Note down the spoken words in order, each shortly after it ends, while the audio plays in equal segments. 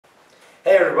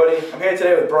everybody, I'm here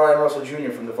today with Brian Russell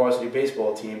Jr. from the varsity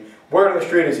baseball team. Word on the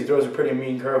street is he throws a pretty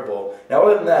mean curveball. Now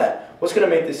other than that, what's going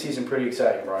to make this season pretty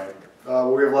exciting, Brian?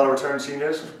 Well, we have a lot of return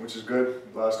seniors, which is good,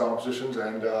 a lot of starting positions,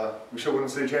 and we should win the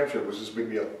state championship, which is a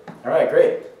big deal. Alright,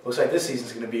 great. Looks like this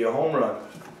season's going to be a home run.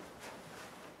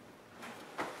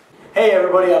 Hey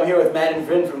everybody, I'm here with Matt and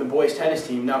Vin from the boys tennis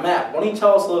team. Now Matt, why don't you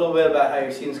tell us a little bit about how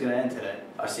your season's going to end today?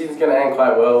 Our season's going to end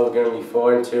quite well. We're going to be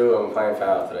 4-2 and we're playing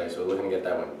foul today, so we're looking to get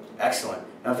that win. Excellent.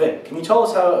 Now Vin, can you tell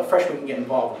us how a freshman can get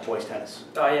involved with boys tennis?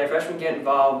 Yeah, freshmen get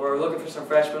involved. We're looking for some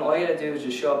freshmen. All you gotta do is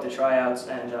just show up to tryouts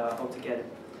and hope to get it.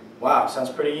 Wow, sounds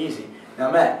pretty easy.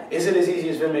 Now Matt, is it as easy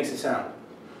as Vin makes it sound?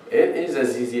 It is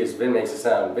as easy as Vin makes it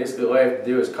sound. Basically, all you have to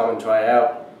do is come and try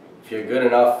out. If you're good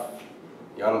enough,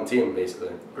 you're on the team,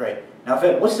 basically. Great. Now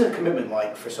Vin, what's the commitment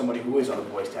like for somebody who is on the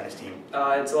boys tennis team?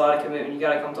 It's a lot of commitment. You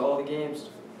gotta come to all the games.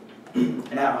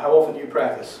 And how often do you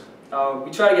practice?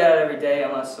 We try to get out every day,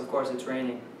 unless of course it's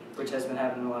raining, which has been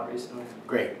happening a lot recently.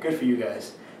 Great, good for you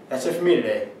guys. That's it for me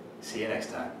today. See you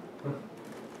next time.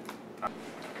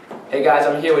 Hey guys,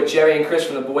 I'm here with Jerry and Chris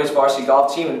from the boys varsity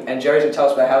golf team, and Jerry's going to tell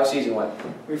us about how the season went.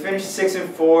 We finished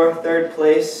 6-4, third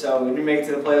place, so we didn't make it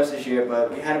to the playoffs this year,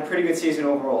 but we had a pretty good season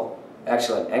overall.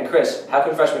 Excellent. And Chris, how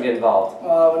can freshmen get involved?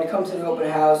 When it comes to the open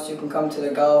house, you can come to the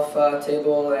golf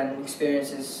table, and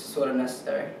experience is sort of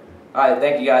necessary. Alright,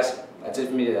 thank you guys. That's it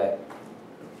for me today.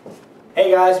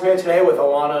 Hey guys, I'm here today with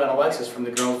Alana and Alexis from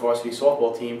the girls varsity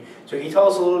softball team. So can you tell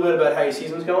us a little bit about how your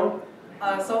season's going?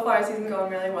 So far our season's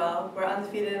going really well. We're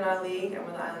undefeated in our league and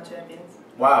we're the island champions.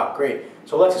 Wow, great.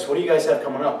 So Alexis, what do you guys have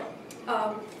coming up?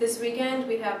 This weekend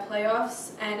we have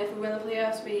playoffs, and if we win the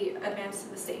playoffs we advance to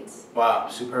the states. Wow,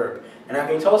 superb. And now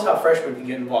can you tell us how freshmen can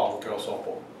get involved with girls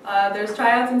softball? There's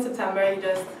tryouts in September. You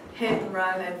just hit and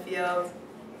run and field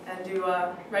and do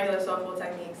regular softball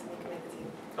techniques and you can make the team.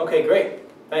 Okay, great.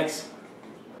 Thanks.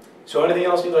 So anything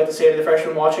else you'd like to say to the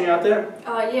freshmen watching out there?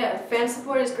 Yeah, fan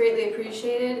support is greatly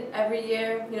appreciated. Every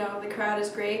year, you know, the crowd is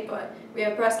great, but we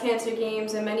have breast cancer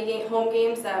games and many home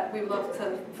games that we would love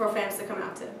for fans to come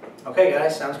out to. Okay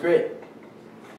guys, sounds great.